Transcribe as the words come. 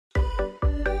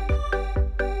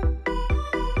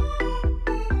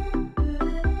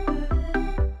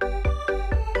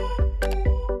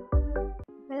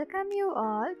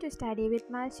to Study with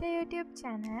Malsha YouTube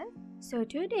channel. So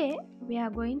today we are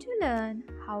going to learn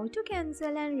how to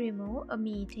cancel and remove a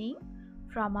meeting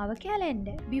from our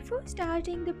calendar. Before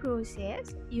starting the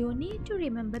process, you need to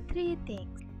remember three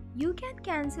things. You can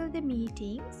cancel the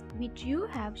meetings which you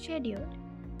have scheduled.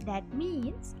 That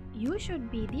means you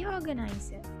should be the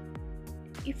organizer.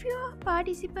 If you are a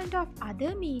participant of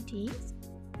other meetings,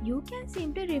 you can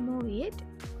simply remove it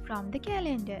from the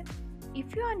calendar.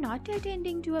 If you are not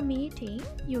attending to a meeting,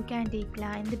 you can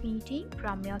decline the meeting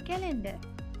from your calendar.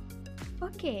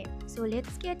 Okay, so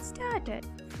let's get started.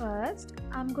 First,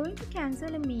 I'm going to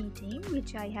cancel a meeting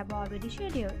which I have already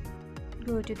scheduled.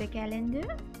 Go to the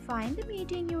calendar, find the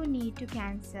meeting you need to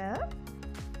cancel.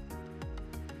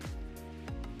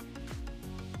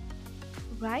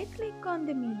 Right-click on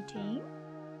the meeting,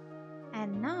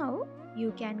 and now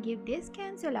you can give this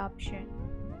cancel option.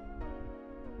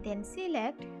 Then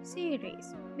select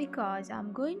series because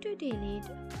I'm going to delete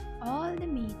all the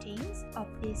meetings of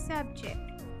this subject.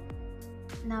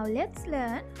 Now let's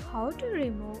learn how to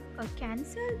remove a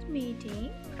cancelled meeting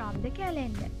from the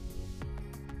calendar.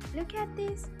 Look at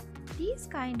this. These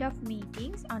kind of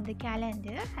meetings on the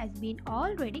calendar has been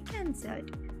already cancelled.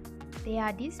 They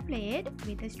are displayed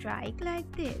with a strike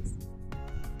like this.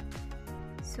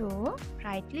 So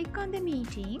right click on the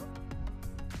meeting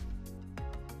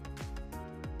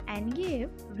and give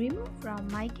remove from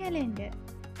my calendar.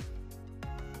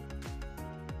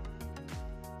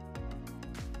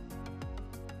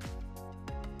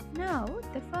 Now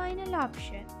the final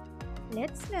option.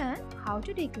 Let's learn how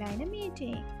to decline a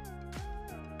meeting.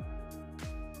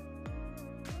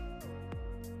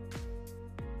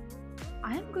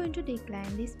 I am going to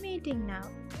decline this meeting now.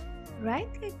 Right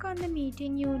click on the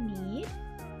meeting you need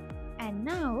and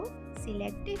now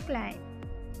select decline.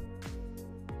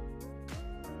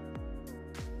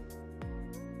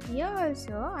 Here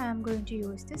also I am going to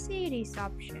use the series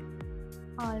option.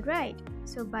 Alright,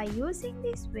 so by using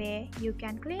this way, you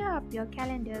can clear up your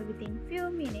calendar within few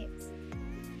minutes.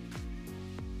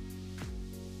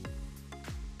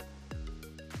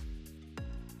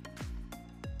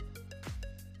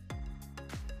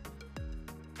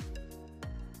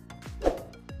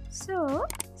 So,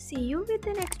 see you with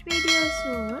the next video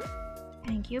soon.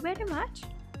 Thank you very much.